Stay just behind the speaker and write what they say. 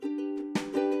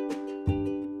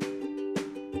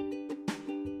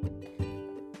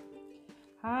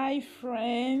Hi,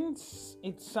 friends.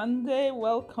 It's Sunday.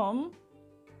 Welcome.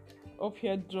 Hope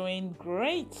you're doing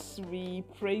great. We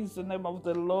praise the name of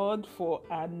the Lord for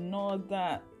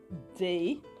another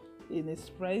day in His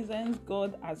presence.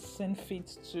 God has seen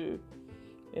fit to,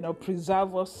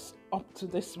 preserve us up to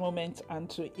this moment, and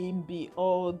to Him be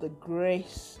all the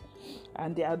grace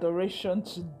and the adoration.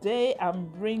 Today I'm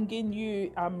bringing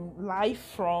you live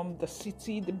from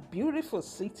the beautiful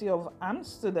city of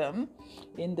Amsterdam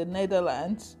in the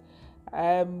Netherlands.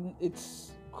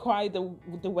 It's quite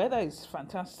the weather is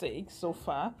fantastic so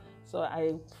far, so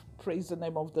I praise the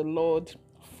name of the Lord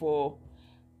for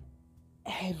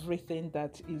everything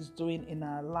that He's doing in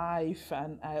our life,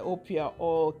 and I hope you are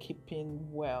all keeping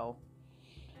well.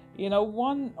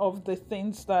 One of the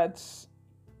things that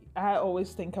I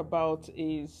always think about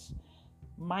is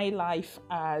my life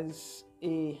as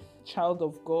a child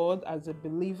of God, as a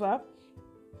believer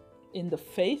in the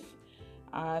faith,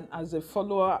 and as a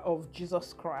follower of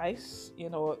Jesus Christ.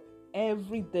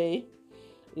 Every day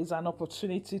is an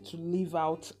opportunity to live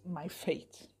out my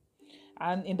faith.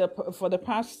 And for the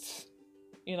past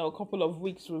couple of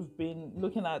weeks, we've been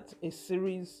looking at a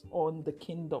series on the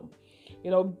kingdom.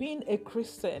 Being a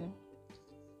Christian,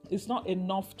 it's not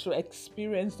enough to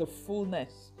experience the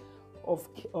fullness of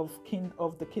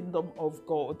the kingdom of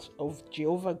God, of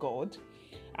Jehovah God.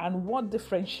 And what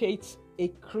differentiates a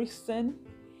Christian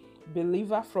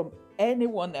believer from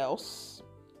anyone else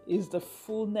is the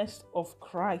fullness of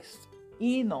Christ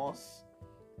in us,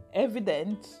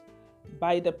 evident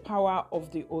by the power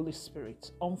of the Holy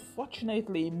Spirit.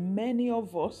 Unfortunately, many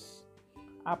of us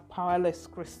are powerless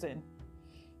Christians.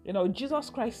 Jesus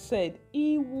Christ said,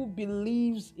 "He who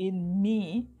believes in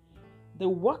me, the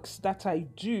works that I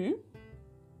do,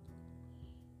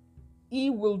 he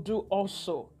will do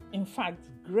also. In fact,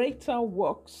 greater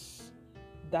works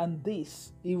than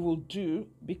this he will do,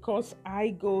 because I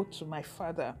go to my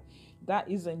Father."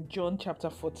 That is in John chapter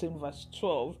 14, verse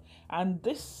 12. And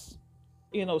this,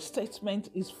 statement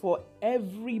is for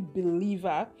every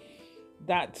believer,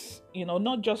 that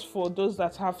not just for those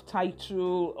that have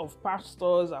title of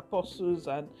pastors, apostles,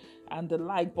 and the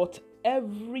like, but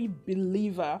every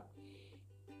believer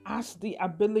has the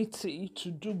ability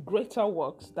to do greater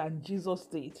works than Jesus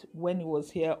did when He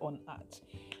was here on earth.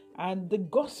 And the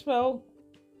gospel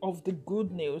of the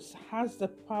good news has the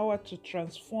power to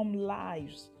transform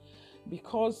lives,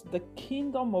 because the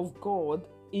kingdom of God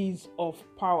is of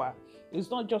power.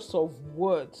 It's not just of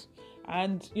words.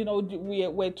 And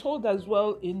we're told as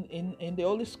well in the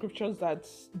Holy Scriptures that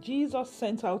Jesus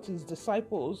sent out His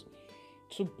disciples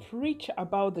to preach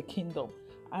about the kingdom,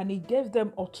 and He gave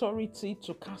them authority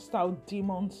to cast out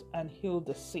demons and heal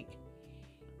the sick.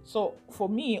 So for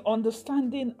me,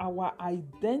 understanding our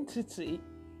identity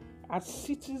as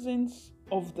citizens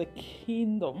of the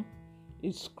kingdom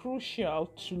is crucial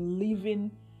to living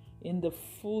in the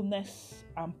fullness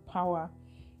and power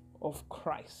of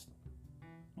Christ.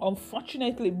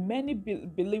 Unfortunately, many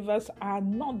believers are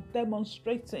not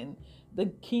demonstrating the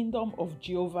kingdom of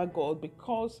Jehovah God,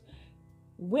 because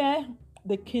where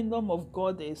the kingdom of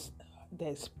God is,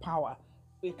 there's power.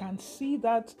 We can see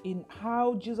that in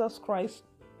how Jesus Christ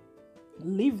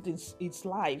lived his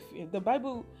life. The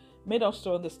Bible made us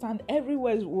to understand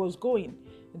everywhere He was going,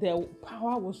 the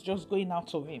power was just going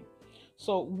out of Him.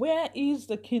 So where is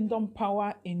the kingdom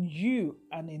power in you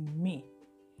and in me?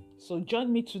 So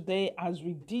join me today as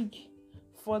we dig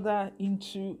further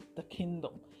into the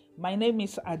kingdom. My name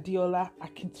is Adiola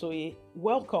Akintoye.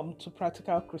 Welcome to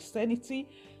Practical Christianity.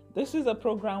 This is a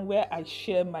program where I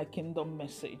share my kingdom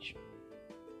message.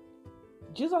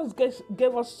 Jesus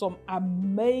gave us some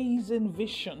amazing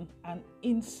vision and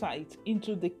insight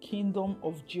into the kingdom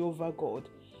of Jehovah God,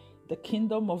 the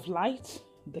kingdom of light,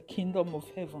 the kingdom of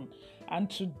heaven. And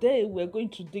today we're going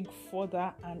to dig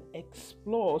further and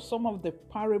explore some of the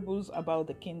parables about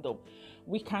the kingdom.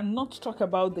 We cannot talk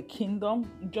about the kingdom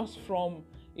just from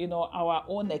our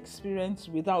own experience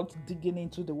without digging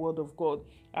into the Word of God.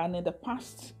 And in the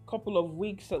past couple of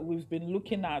weeks that we've been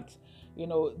looking at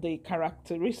the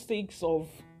characteristics of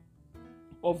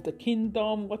the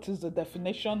kingdom. What is the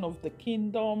definition of the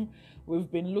kingdom?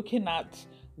 We've been looking at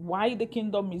why the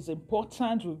kingdom is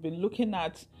important. We've been looking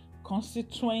at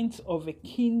constituents of a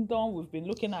kingdom. We've been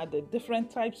looking at the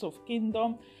different types of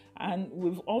kingdom, and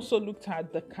we've also looked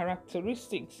at the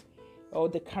characteristics or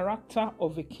the character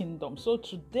of a kingdom. So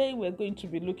today we're going to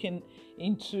be looking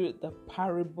into the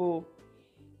parable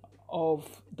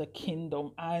of the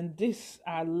kingdom, and these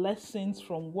are lessons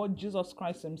from what Jesus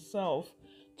Christ Himself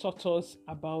taught us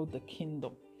about the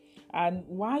kingdom. And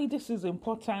why this is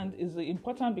important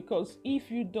because if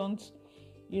you don't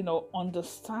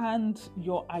understand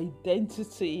your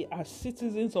identity as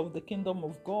citizens of the kingdom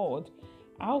of God,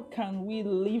 how can we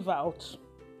live out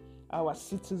our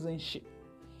citizenship?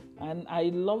 And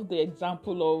I love the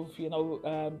example of,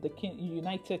 the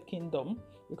United Kingdom,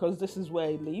 because this is where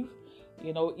I live.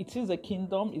 It is a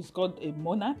kingdom. It's got a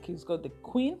monarch. It's got the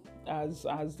queen as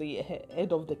the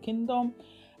head of the kingdom.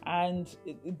 And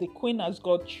the queen has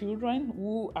got children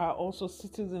who are also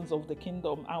citizens of the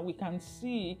kingdom. And we can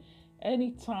see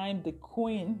anytime the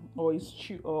queen or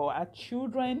her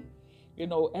children,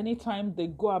 anytime they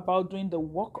go about doing the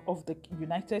work of the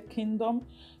United Kingdom,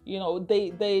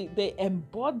 they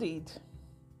embodied,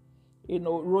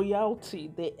 royalty.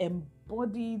 They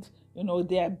embodied,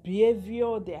 their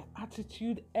behavior, their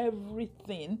attitude,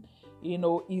 everything,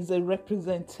 is a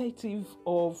representative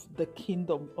of the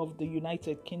kingdom, of the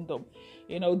United Kingdom.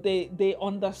 They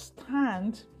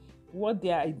understand what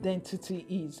their identity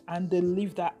is, and they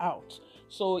live that out.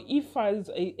 So if as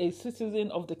a citizen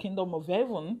of the kingdom of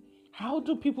heaven, how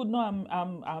do people know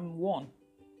I'm one?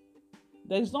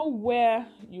 There's nowhere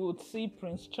you would see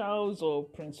Prince Charles or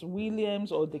Prince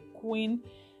Williams or the Queen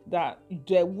that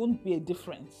there won't be a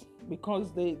difference,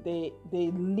 because they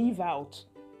live out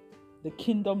the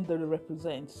kingdom they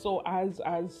represent. So as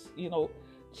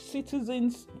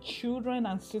citizens, children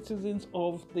and citizens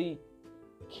of the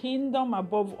kingdom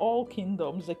above all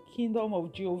kingdoms, the kingdom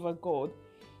of Jehovah God,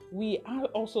 we are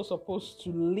also supposed to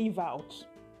live out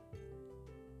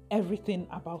everything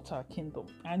about our kingdom.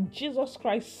 And Jesus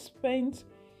Christ spent,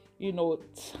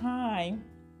 time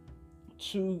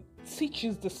to teach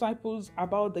his disciples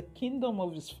about the kingdom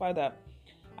of his Father.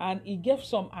 And he gave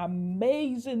some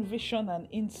amazing vision and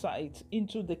insight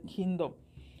into the kingdom.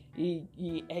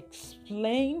 He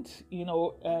explained,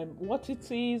 what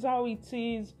it is, how it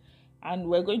is, and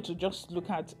we're going to just look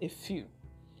at a few.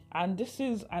 And this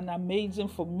is an amazing,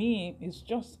 for me, it's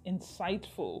just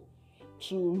insightful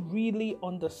to really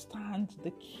understand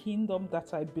the kingdom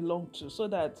that I belong to, so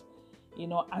that,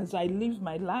 as I live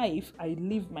my life as,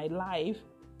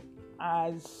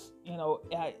 a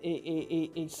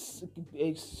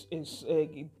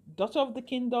daughter of the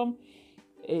kingdom,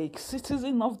 a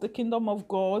citizen of the kingdom of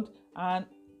God, and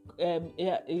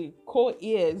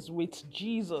co-heirs with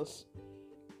Jesus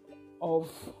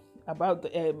of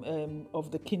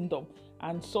the kingdom.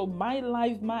 And so my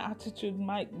life, my attitude,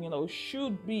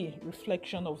 should be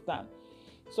reflection of that.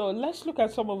 So let's look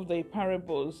at some of the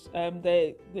parables.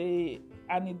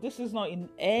 This is not in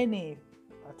any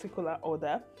particular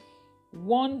order.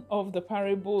 One of the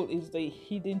parable is the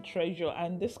hidden treasure,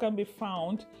 and this can be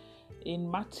found in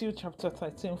Matthew chapter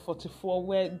 13:44,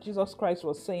 where Jesus Christ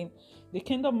was saying, the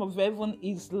kingdom of heaven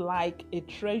is like a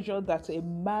treasure that a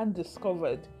man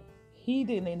discovered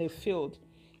hidden in a field.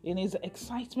 In his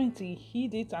excitement, he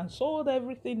hid it and sold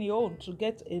everything he owned to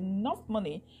get enough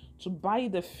money to buy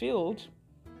the field.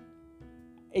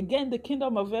 Again, the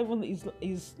kingdom of heaven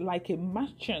is like a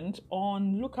merchant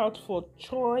on lookout for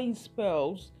choice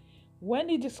pearls. When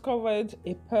he discovered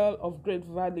a pearl of great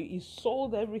value, he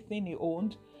sold everything he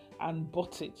owned and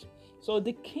bought it. So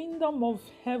the kingdom of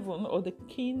heaven, or the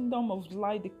kingdom of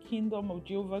light, the kingdom of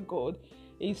Jehovah God,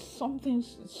 is something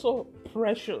so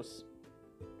precious,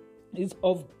 is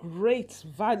of great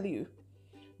value,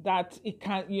 that it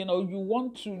can, you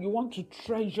want to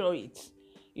treasure it.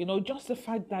 Just the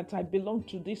fact that I belong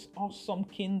to this awesome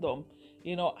kingdom,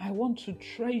 I want to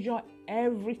treasure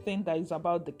everything that is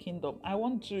about the kingdom. I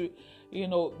want to,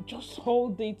 just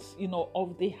hold it,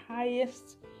 of the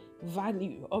highest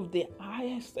value, of the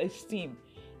highest esteem.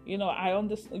 I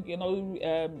understand,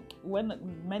 when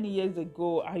many years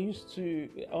ago, I used to,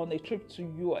 on a trip to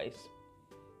US,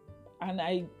 and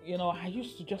I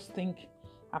used to just think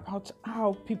about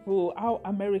how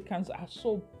Americans are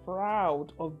so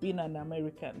proud of being an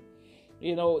American.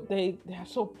 They are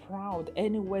so proud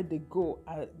anywhere they go.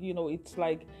 It's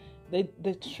like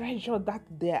they treasure that,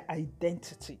 their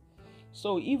identity.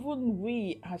 So even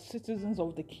we, as citizens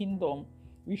of the kingdom,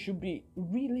 we should be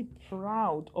really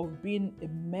proud of being a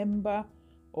member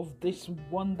of this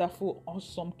wonderful,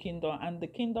 awesome kingdom. And the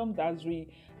kingdom that, as we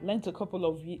learned a couple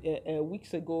of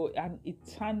weeks ago, an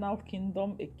eternal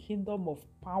kingdom, a kingdom of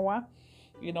power.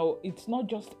 It's not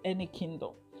just any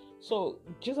kingdom. So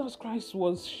Jesus Christ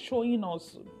was showing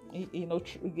us,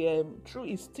 through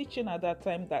his teaching at that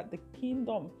time, that the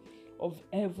kingdom of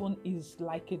heaven is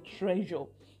like a treasure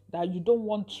that you don't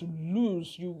want to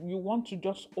lose. You want to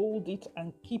just hold it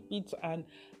and keep it, and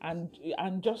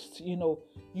just,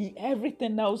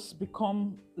 everything else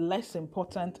become less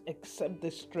important except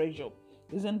this treasure.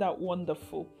 Isn't that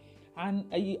wonderful? And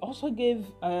he also gave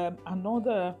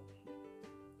another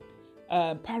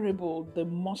parable, the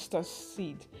mustard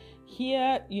seed.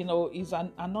 Here, is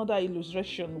another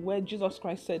illustration where Jesus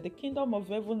Christ said the kingdom of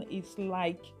heaven is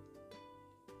like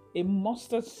a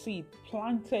mustard seed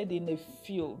planted in a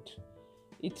field.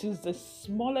 It is the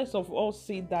smallest of all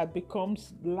seed that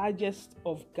becomes largest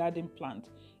of garden plant.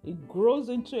 It grows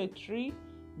into a tree.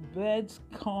 Birds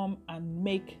come and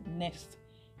make nests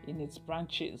in its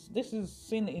branches. This is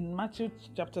seen in Matthew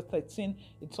chapter 13.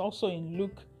 It's also in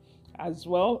Luke as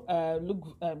well.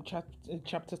 Luke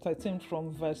chapter 13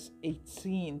 from verse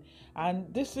 18.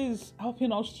 And this is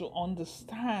helping us to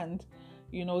understand,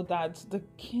 that the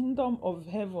kingdom of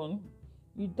heaven,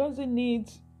 it doesn't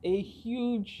need a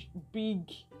huge,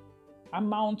 big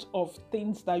amount of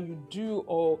things that you do,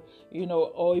 or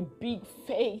a big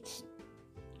faith.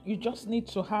 You just need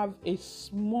to have a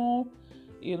small,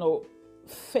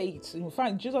 faith. In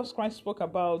fact, Jesus Christ spoke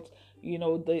about,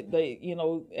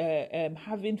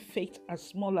 having faith as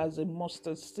small as a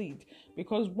mustard seed,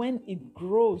 because when it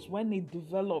grows, when it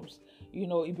develops,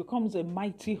 it becomes a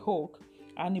mighty oak,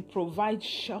 and it provides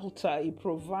shelter, it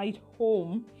provides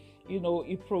home,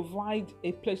 it provides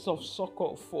a place of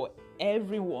succor for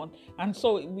everyone. And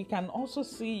so we can also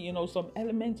see, some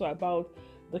elements about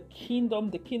the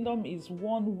kingdom. The kingdom is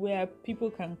one where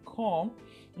people can come,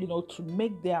 to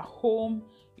make their home,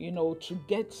 to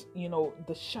get,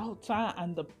 the shelter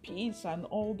and the peace and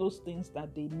all those things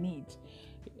that they need.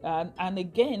 And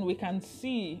again, we can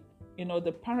see,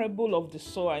 the parable of the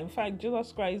sower. In fact,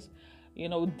 Jesus Christ,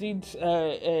 gave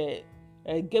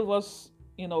us,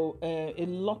 a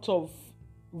lot of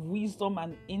wisdom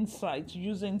and insight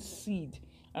using seed.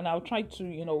 And I'll try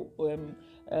to,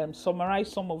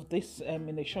 summarize some of this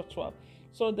in a short while.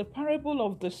 So the parable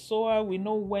of the sower, we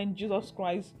know when Jesus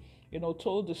Christ,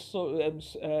 told the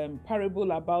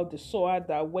parable about the sower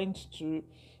that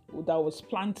was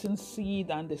planting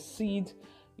seed, and the seed,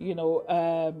 it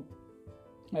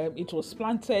was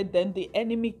planted. Then the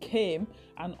enemy came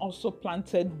and also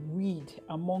planted weed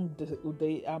among the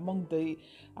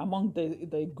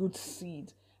good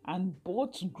seed, and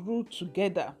both grew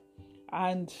together.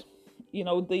 And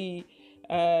the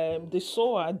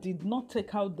sower did not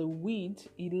take out the weed;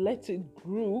 he let it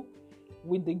grow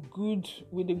with the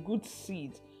good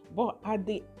seed. But at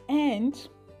the end,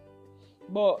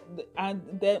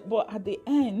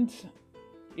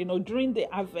 during the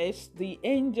harvest, the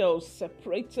angels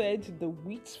separated the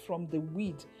wheat from the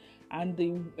weed, and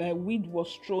the weed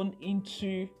was thrown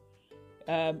into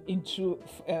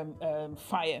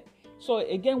fire. So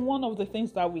again, one of the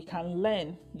things that we can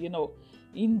learn,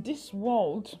 in this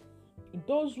world,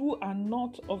 those who are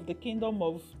not of the kingdom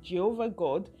of Jehovah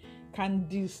God can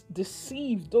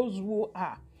deceive those who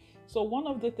are. So one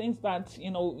of the things that,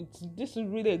 this is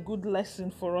really a good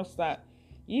lesson for us, that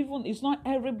even it's not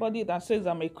everybody that says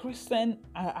I'm a Christian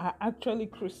are actually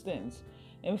Christians.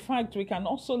 In fact, we can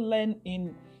also learn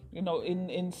in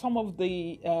some of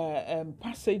the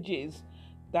passages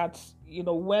that,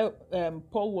 where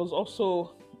Paul was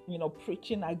also,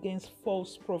 preaching against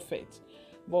false prophets.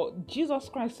 But Jesus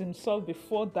Christ himself,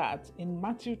 before that, in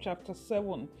Matthew chapter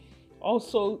 7,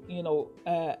 also,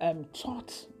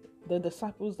 taught the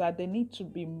disciples that they need to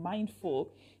be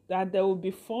mindful that there will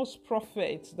be false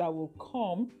prophets that will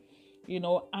come,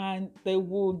 and they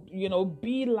would,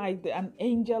 be like an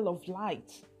angel of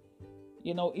light.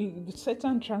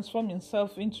 Satan transformed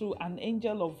himself into an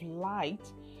angel of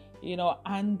light,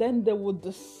 and then they would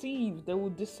deceive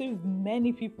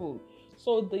many people.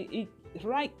 So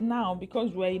right now,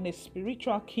 because we're in a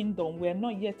spiritual kingdom, we're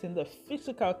not yet in the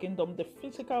physical kingdom. The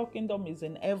physical kingdom is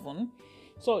in heaven.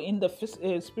 So in the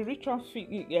spiritual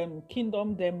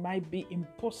kingdom, there might be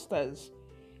imposters,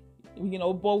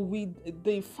 but with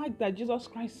the fact that Jesus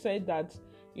Christ said that,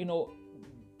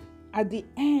 at the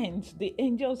end, the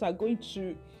angels are going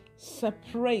to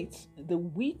separate the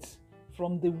wheat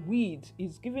from the weed,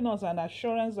 is giving us an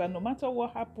assurance that no matter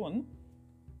what happens,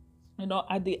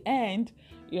 at the end,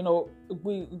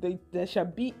 there shall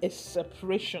be a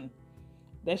separation.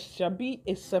 There shall be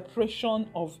a separation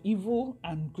of evil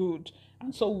and good.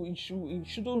 And so we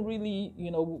shouldn't really,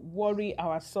 worry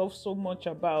ourselves so much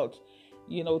about,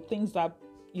 things that,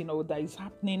 that is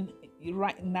happening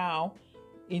right now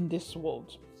in this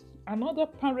world. Another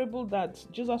parable that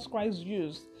Jesus Christ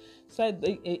used said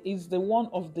is the one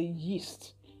of the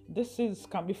yeast. This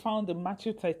can be found in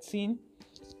Matthew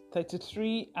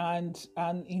 13:33, and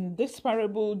in this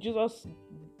parable, Jesus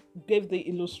gave the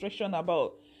illustration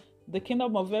about the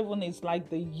kingdom of heaven is like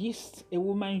the yeast a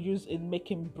woman used in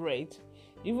making bread.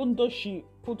 Even though she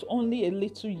put only a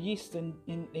little yeast in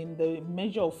the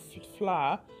measure of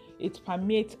flour, it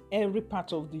permeates every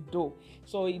part of the dough.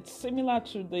 So it's similar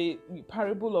to the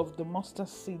parable of the mustard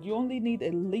seed. You only need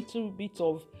a little bit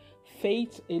of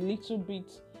faith, a little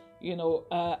bit,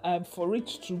 for it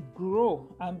to grow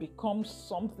and become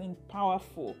something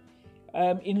powerful.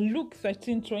 In Luke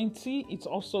 13:20, it's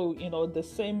also, the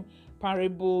same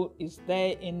parable is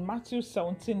there. In Matthew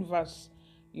 17 verse,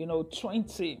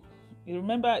 20. You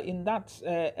remember in that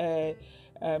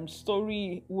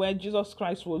story where Jesus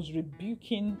Christ was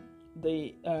rebuking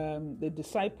the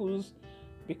disciples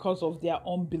because of their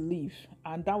unbelief,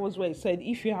 and that was where he said,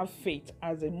 if you have faith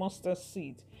as a mustard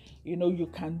seed, you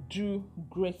can do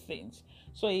great things.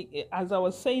 So as I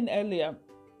was saying earlier,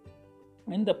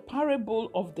 in the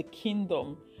parable of the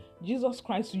kingdom, Jesus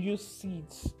Christ used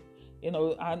seeds,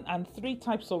 and three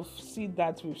types of seed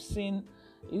that we've seen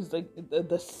is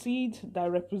the seed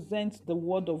that represents the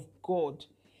word of God,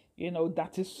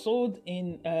 that is sowed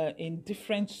in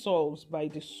different soils by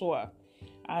the sower.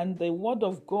 And the word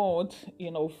of God,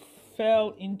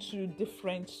 fell into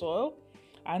different soil,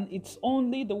 and it's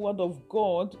only the word of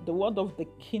God, the word of the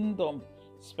kingdom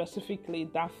specifically,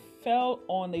 that fell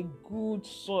on a good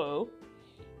soil,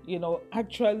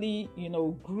 actually,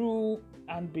 grew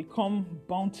and become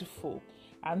bountiful.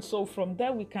 And so from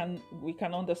there we can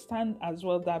understand as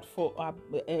well that for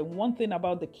one thing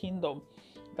about the kingdom,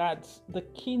 that the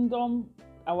kingdom,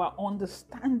 our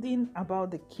understanding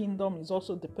about the kingdom is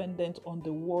also dependent on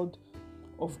the word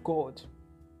of God.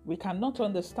 We cannot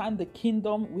understand the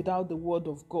kingdom without the word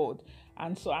of God.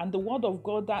 And the word of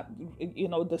God, that,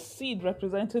 the seed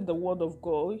representing the word of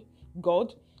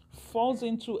God falls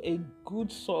into a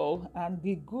good soil, and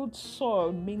the good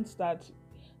soil means that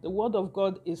the word of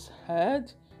God is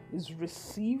heard, is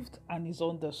received, and is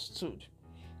understood.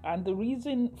 And the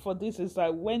reason for this is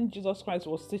that when Jesus Christ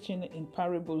was teaching in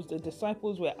parables, the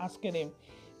disciples were asking him,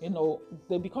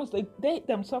 because they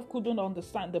themselves couldn't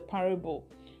understand the parable.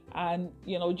 And,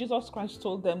 Jesus Christ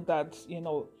told them that,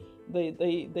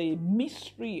 the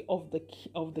mystery of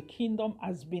the kingdom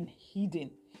has been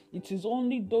hidden. It is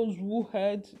only those who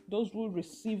heard, those who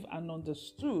received and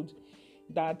understood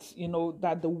that,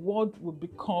 that the word will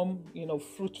become,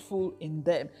 fruitful in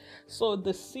them. So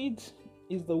the seed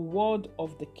is the word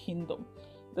of the kingdom.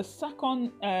 The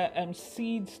second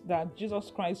seed that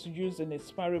Jesus Christ used in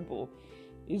his parable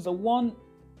is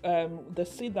the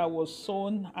seed that was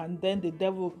sown, and then the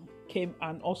devil came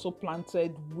and also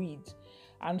planted weeds.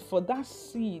 And for that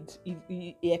seed,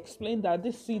 he explained that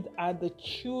this seed are the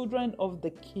children of the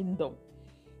kingdom.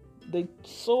 The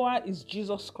sower is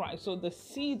Jesus Christ. So the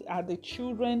seed are the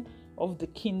children of the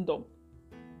kingdom.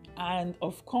 And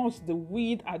of course, the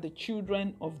weed are the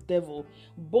children of devil.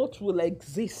 Both will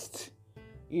exist,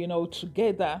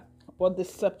 together, but the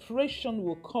separation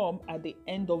will come at the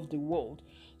end of the world.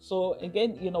 So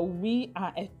again, we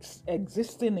are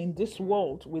existing in this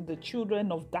world with the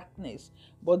children of darkness,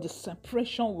 but the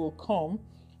separation will come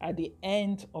at the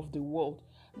end of the world.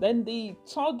 Then the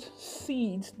third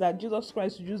seed that Jesus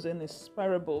Christ used in his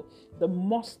parable, the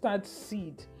mustard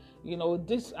seed,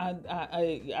 this,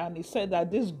 and he said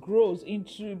that this grows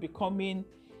into becoming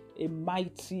a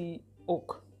mighty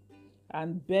oak,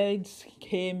 and birds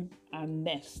came and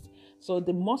nest. So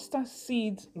the mustard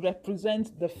seed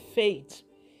represents the faith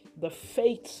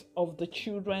of the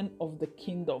children of the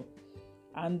kingdom.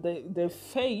 And the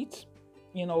faith,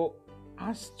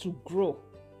 has to grow.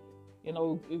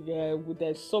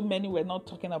 There's so many, we're not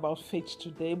talking about faith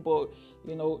today, but,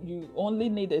 you only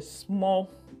need a small,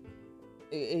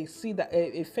 a seed,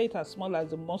 a faith as small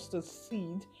as a mustard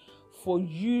seed for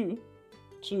you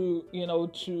to,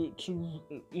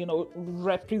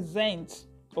 represent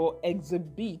or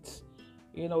exhibit,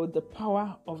 the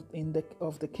power of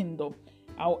the kingdom.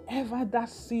 However, that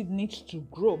seed needs to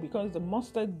grow, because the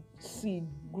mustard seed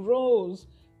grows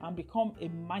and become a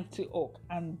mighty oak,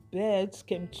 and birds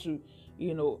came to,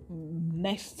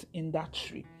 nest in that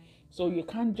tree. So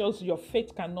your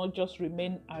faith cannot just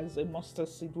remain as a mustard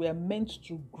seed. We are meant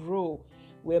to grow.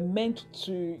 We're meant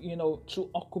to, to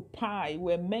occupy.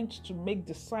 We're meant to make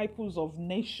disciples of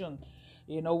nation.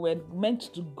 We're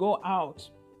meant to go out,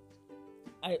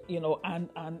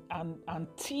 and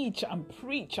teach and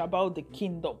preach about the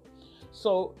kingdom.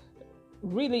 So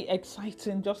really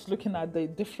exciting, just looking at the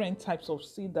different types of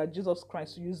seed that Jesus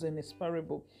Christ used in his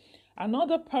parable.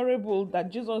 Another parable that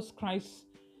Jesus Christ,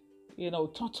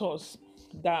 taught us,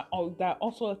 that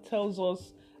also tells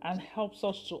us and helps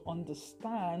us to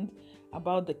understand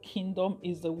about the kingdom,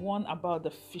 is the one about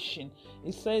the fishing.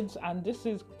 It says, and this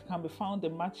can be found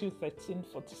in Matthew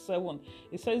 13:47.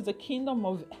 It says, the kingdom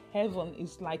of heaven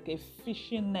is like a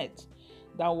fishing net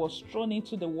that was thrown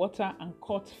into the water and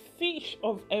caught fish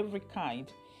of every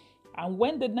kind. And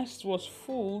when the nest was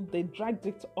full, they dragged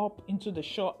it up into the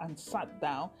shore and sat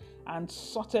down and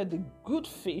sorted the good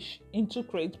fish into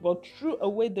crates, but threw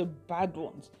away the bad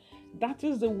ones. That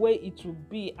is the way it will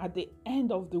be at the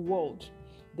end of the world.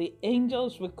 The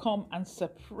angels will come and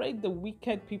separate the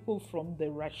wicked people from the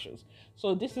righteous.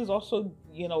 So this is also,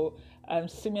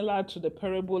 similar to the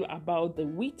parable about the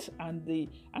wheat and the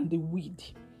weed,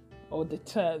 or the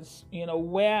tares.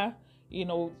 Where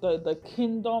the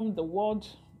kingdom, the word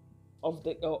of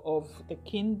the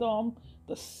kingdom,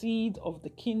 the seed of the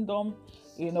kingdom,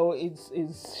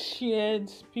 is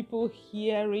shared. People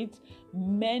hear it.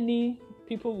 Many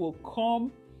people will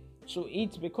come to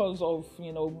it because of,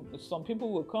 some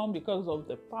people will come because of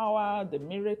the power, the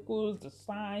miracles, the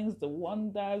signs, the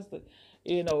wonders.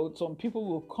 Some people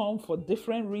will come for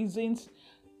different reasons.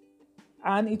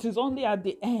 And it is only at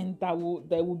the end that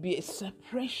there will be a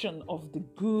separation of the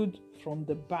good from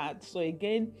the bad. So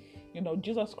again,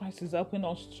 Jesus Christ is helping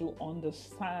us to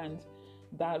understand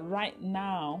that right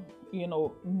now,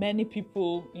 many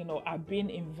people, are being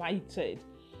invited.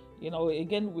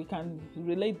 Again, we can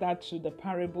relate that to the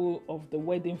parable of the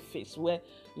wedding feast, where,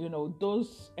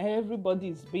 everybody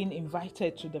is being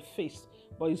invited to the feast,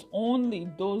 but it's only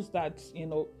those that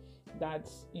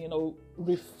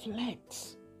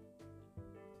reflect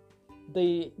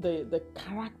the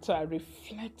character,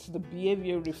 reflects the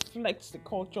behavior, reflects the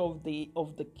culture of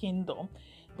the kingdom,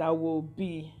 that will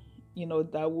be,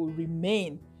 that will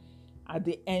remain at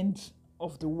the end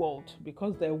of the world,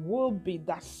 because there will be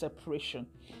that separation.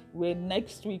 Where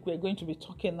next week we're going to be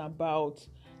talking about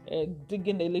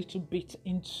digging a little bit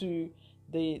into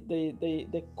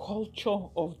the culture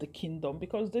of the kingdom,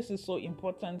 because this is so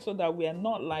important, so that we are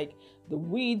not like the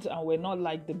weeds and we're not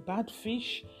like the bad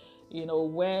fish,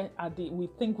 where we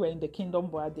think we're in the kingdom,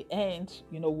 but at the end,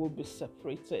 we'll be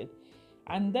separated.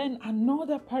 And then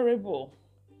another parable,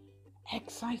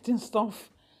 exciting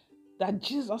stuff, that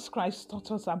Jesus Christ taught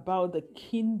us about the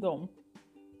kingdom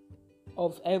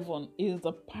of heaven, is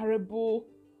the parable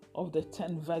of the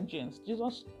 10 virgins.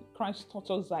 Jesus Christ taught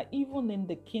us that even in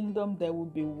the kingdom there will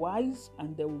be wise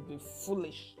and there will be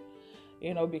foolish.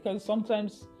 Because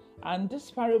sometimes, and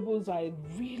these parables are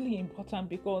really important,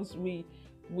 because we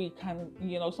can,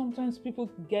 sometimes people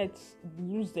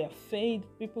lose their faith,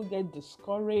 people get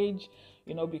discouraged,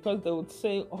 because they would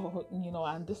say,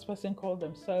 and this person called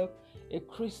themselves a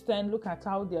Christian, look at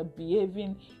how they're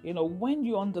behaving. When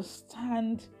you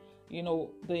understand,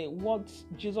 what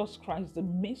Jesus Christ, the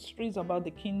mysteries about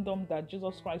the kingdom that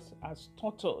Jesus Christ has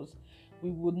taught us,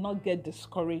 we would not get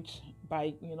discouraged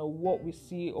by, what we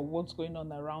see or what's going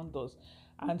on around us.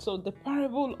 And so the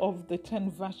parable of the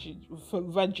 10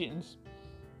 virgins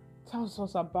tells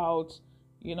us about,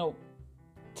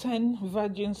 10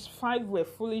 virgins, 5 were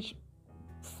foolish,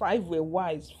 5 were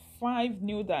wise. 5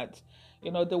 knew that,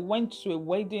 they went to a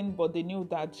wedding, but they knew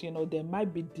that, there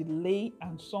might be delay,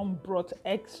 and some brought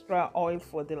extra oil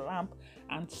for the lamp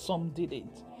and some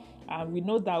didn't. And we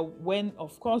know that when,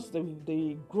 of course,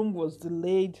 the groom was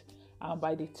delayed, and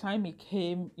by the time he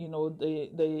came,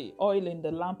 the oil in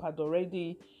the lamp had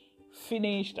already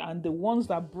finished, and the ones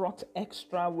that brought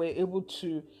extra were able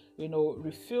to,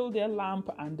 refill their lamp,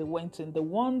 and they went in. The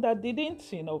one that didn't,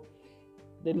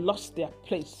 they lost their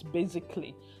place,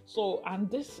 basically. So, and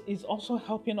this is also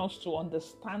helping us to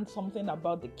understand something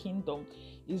about the kingdom,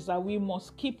 is that we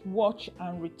must keep watch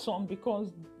and return,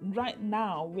 because right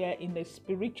now we are in a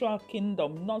spiritual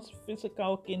kingdom, not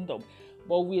physical kingdom.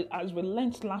 But as we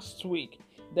learned last week,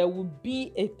 there will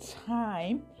be a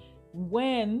time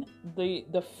when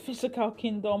the physical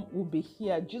kingdom will be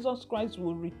here. Jesus Christ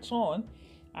will return,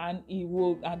 and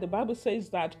the Bible says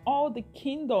that all the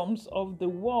kingdoms of the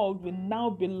world will now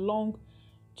belong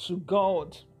to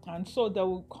God. And so there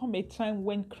will come a time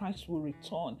when Christ will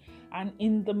return. And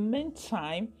in the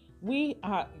meantime, we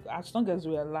are, as long as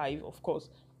we are alive, of course,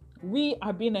 we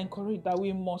are being encouraged that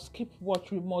we must keep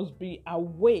watch, we must be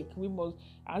awake, we must,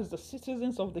 as the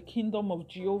citizens of the kingdom of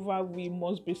Jehovah, we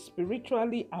must be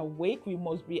spiritually awake, we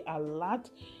must be alert,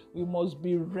 we must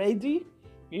be ready.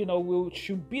 We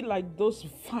should be like those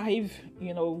 5,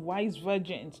 wise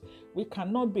virgins. We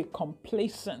cannot be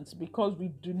complacent, because we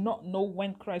do not know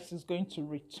when Christ is going to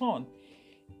return.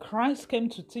 Christ came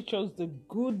to teach us the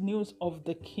good news of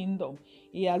the kingdom.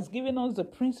 He has given us the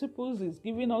principles, he's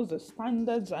given us the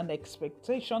standards and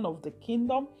expectation of the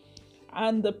kingdom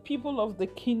and the people of the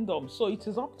kingdom. So it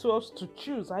is up to us to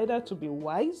choose either to be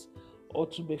wise or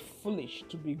to be foolish,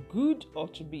 to be good or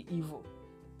to be evil.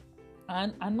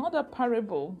 And another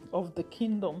parable of the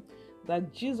kingdom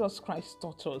that Jesus Christ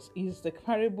taught us is the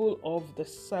parable of the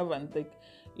servant,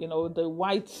 the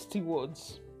white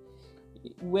stewards,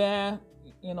 where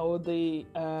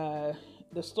the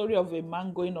story of a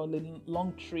man going on a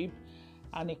long trip,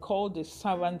 and he called his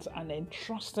servants and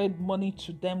entrusted money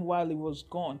to them while he was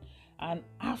gone. And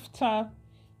after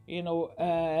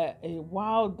a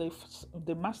while,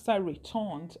 the master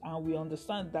returned, and we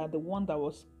understand that the one that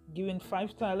was given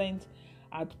 5 talents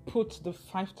had put the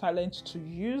 5 talents to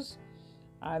use,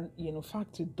 and in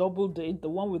fact he doubled it. The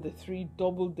one with the 3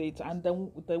 doubled it, and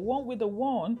then the one with the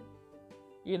 1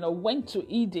 went to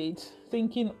eat it,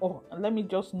 thinking, oh, let me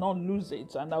just not lose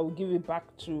it and I will give it back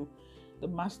to the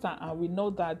master. And we know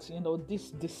that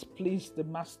this displeased the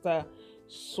master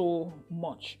so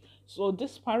much. So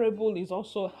this parable is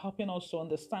also helping us to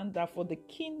understand that for the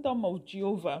kingdom of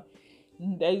Jehovah,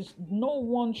 no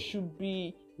one should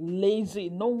be lazy.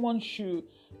 No one should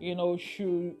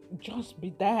just be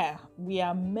there. We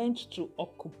are meant to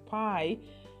occupy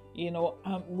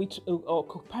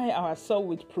occupy ourselves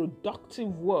with productive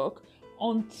work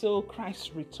until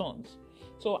Christ returns.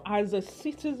 So as a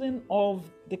citizen of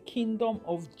the kingdom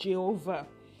of Jehovah,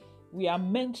 we are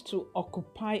meant to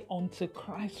occupy until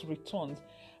Christ returns.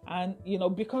 And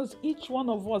because each one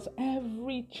of us,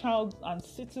 every child and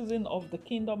citizen of the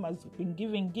kingdom, has been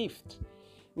given gift.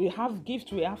 We have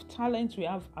gifts, we have talents, we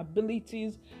have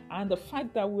abilities, and the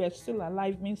fact that we are still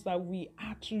alive means that we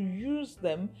are to use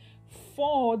them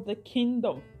for the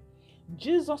kingdom.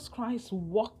 Jesus Christ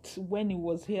worked when he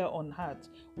was here on earth.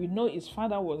 We know his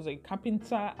father was a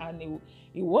carpenter, and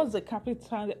he was a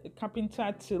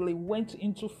carpenter till he went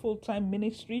into full-time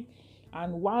ministry.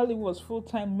 And while he was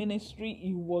full-time ministry,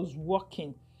 he was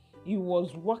working. He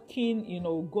was working,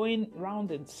 going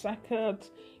around in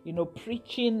circuit,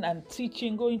 preaching and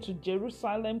teaching, going to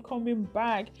Jerusalem, coming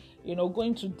back,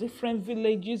 going to different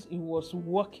villages. He was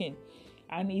working.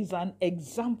 And is an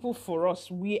example for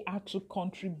us. We are to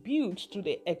contribute to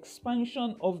the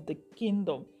expansion of the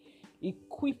kingdom,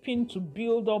 equipping to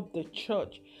build up the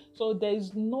church. So there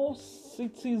is no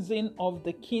citizen of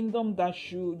the kingdom that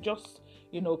should just,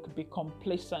 be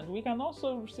complacent. We can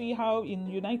also see how in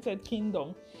United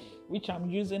Kingdom, which I'm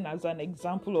using as an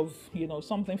example of,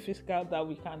 something physical that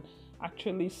we can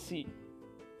actually see.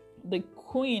 The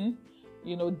Queen,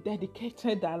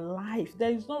 dedicated her life.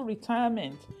 There is no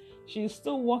retirement. She's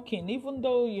still working, even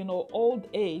though, old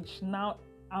age now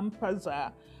hampers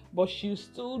her, but she's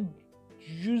still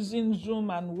using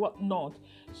Zoom and whatnot.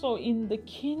 So in the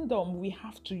kingdom, we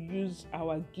have to use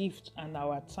our gift and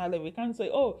our talent. We can't say,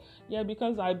 oh, yeah,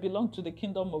 because I belong to the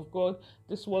kingdom of God,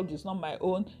 this world is not my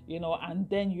own, and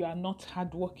then you are not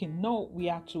hardworking. No, we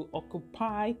are to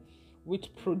occupy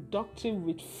with productive,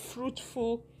 with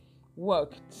fruitful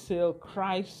work till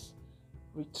Christ's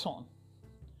return.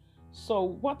 So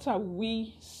what are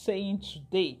we saying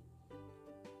today?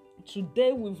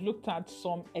 Today we've looked at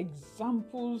some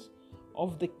examples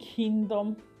of the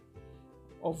kingdom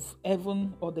of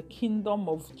heaven, or the kingdom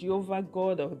of Jehovah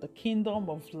God, or the kingdom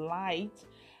of light.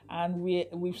 And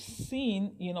we've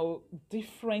seen,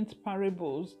 different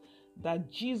parables that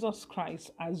Jesus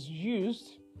Christ has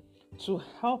used to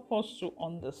help us to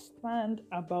understand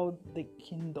about the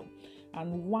kingdom.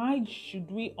 And why should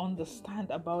we understand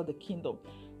about the kingdom?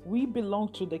 We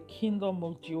belong to the kingdom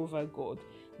of Jehovah God.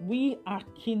 We are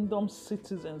kingdom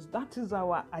citizens. That is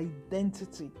our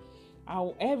identity.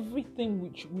 Everything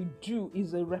which we do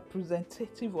is a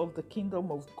representative of the kingdom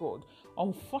of God.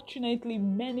 Unfortunately,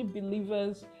 many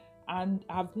believers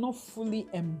have not fully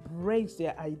embraced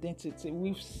their identity.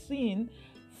 We've seen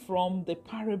from the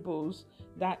parables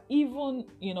that even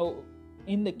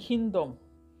in the kingdom,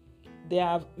 they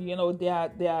are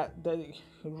the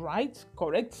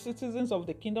correct citizens of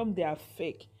the kingdom. They are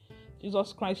fake.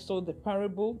 Jesus Christ told the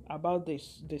parable about the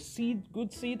seed,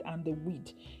 good seed, and the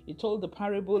weed. He told the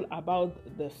parable about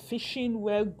the fishing,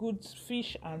 where good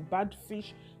fish and bad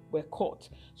fish were caught.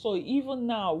 So even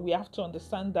now, we have to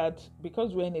understand that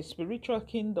because we're in a spiritual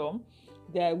kingdom,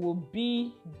 there will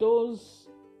be those,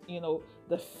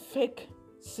 the fake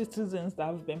citizens that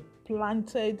have been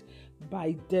planted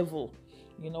by devil,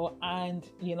 and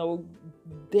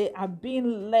they are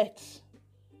being let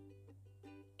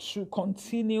to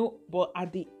continue, but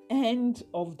at the end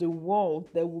of the world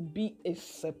there will be a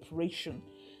separation.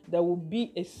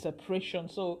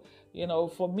 So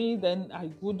for me, then I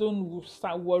wouldn't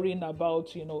start worrying about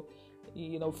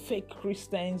fake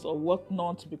Christians or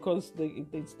whatnot, because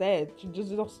it's there.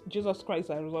 Jesus Christ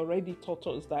has already taught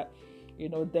us that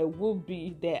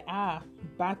there are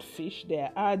bad fish,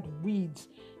 there are weeds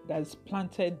that's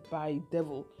planted by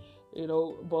devil,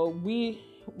 but we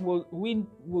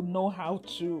will know how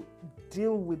to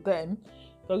deal with them,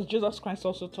 because Jesus Christ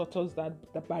also taught us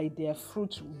that by their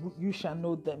fruit you shall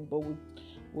know them. But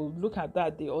We'll look at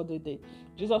that the other day.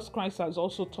 Jesus Christ has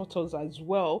also taught us as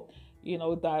well,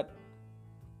 that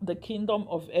the kingdom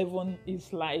of heaven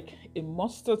is like a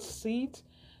mustard seed,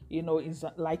 is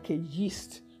like a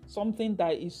yeast, something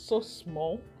that is so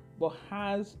small but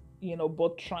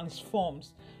but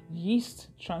transforms. Yeast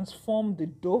transform the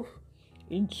dough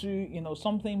into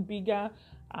something bigger,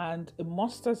 and a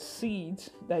mustard seed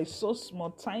that is so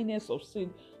small, tiniest of seed,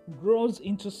 grows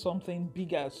into something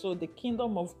bigger. So the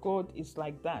kingdom of God is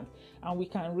like that, and we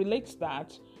can relate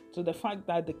that to the fact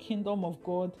that the kingdom of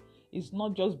God is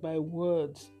not just by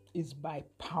words, it's by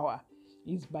power.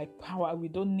 It's by power. We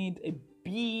don't need a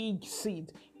big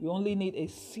seed. We only need a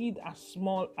seed as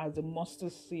small as a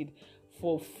mustard seed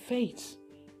for faith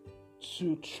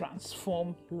to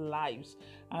transform lives.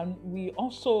 And we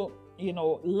also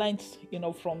learned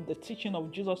from the teaching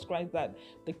of Jesus Christ that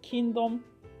the kingdom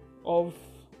of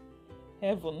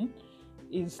heaven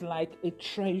is like a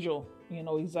treasure.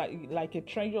 Is like a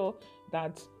treasure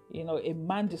that a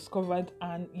man discovered,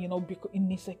 and in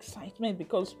his excitement,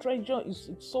 because treasure is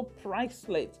so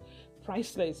priceless.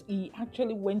 He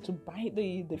actually went to buy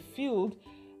the field,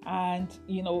 and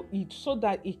it so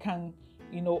that he can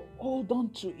hold on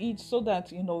to it, so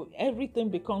that everything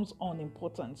becomes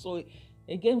unimportant. So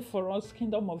again, for us,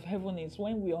 kingdom of heaven is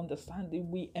when we understand it,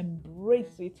 we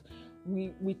embrace it,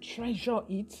 we treasure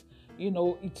it.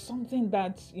 It's something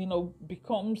that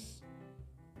becomes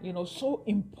so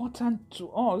important to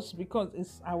us, because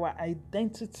it's our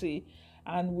identity,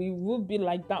 and we will be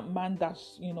like that man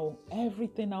that's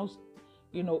everything else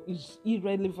is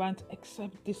irrelevant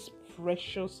except these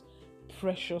precious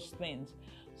things.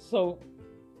 So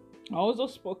I also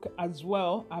spoke as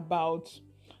well about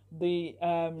the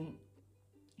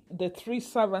three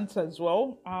servants as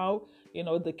well, how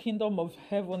the kingdom of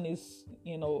heaven is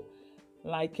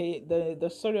like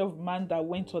the story of man that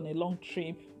went on a long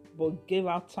trip but gave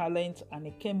out talent, and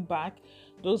he came back.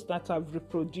 Those that have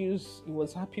reproduced, he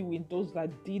was happy with. Those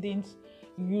that didn't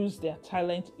use their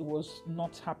talent, he was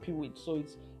not happy with. So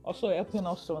it's also helping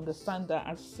us to understand that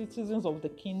as citizens of the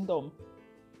kingdom,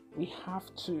 we have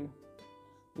to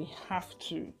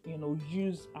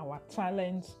use our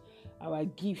talents, our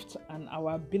gifts, and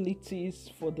our abilities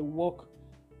for the work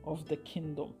of the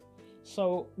kingdom.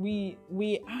 So we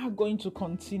are going to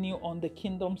continue on the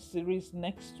kingdom series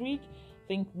next week. I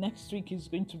think next week is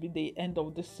going to be the end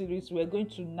of the series. We're going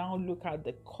to now look at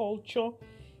the culture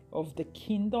of the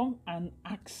kingdom and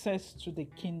access to the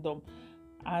kingdom.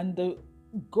 And the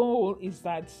goal is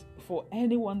that for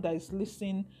anyone that is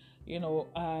listening to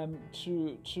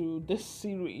this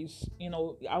series,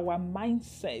 our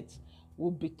mindset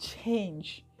will be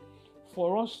changed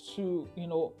for us to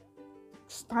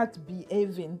start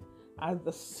behaving as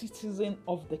the citizen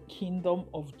of the kingdom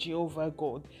of Jehovah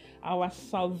God. Our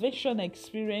salvation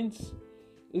experience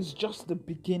is just the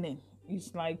beginning.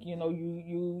 It's like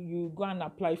you go and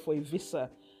apply for a visa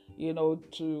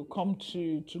to come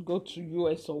to go to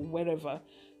US or wherever.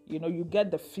 You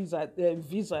get the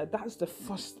visa. That's the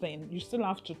first thing. You still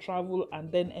have to travel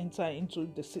and then enter into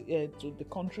to the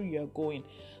country you're going.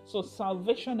 So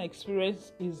salvation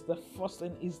experience is the first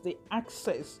thing, is the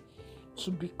access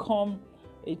to become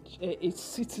a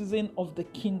citizen of the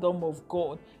kingdom of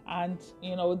God. And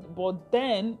but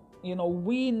then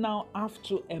we now have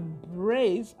to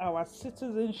embrace our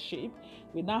citizenship.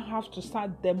 We now have to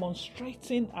start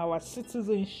demonstrating our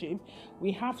citizenship.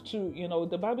 We have to,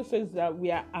 the Bible says that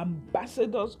we are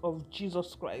ambassadors of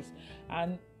Jesus Christ.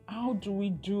 And how do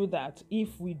we do that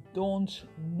if we don't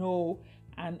know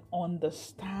and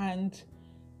understand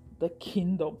the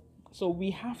kingdom? So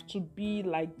we have to be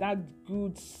like that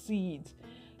good seed,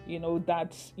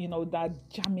 that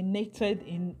germinated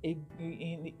in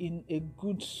a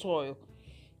good soil,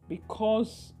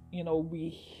 because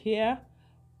we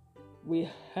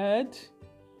heard,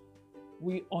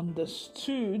 we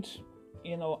understood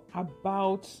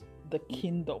about the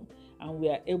kingdom, and we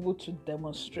are able to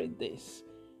demonstrate this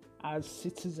as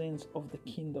citizens of the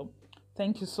kingdom.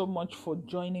 Thank you so much for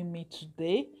joining me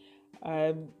today.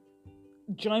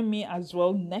 Join me as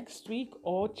well next week,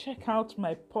 or check out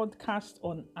my podcast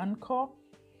on Anchor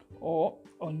or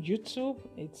on YouTube.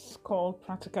 It's called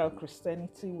Practical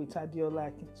Christianity with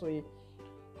Adiola Akintoye.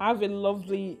 Have a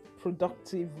lovely,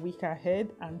 productive week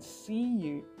ahead, and see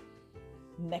you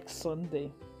next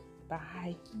Sunday.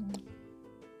 Bye.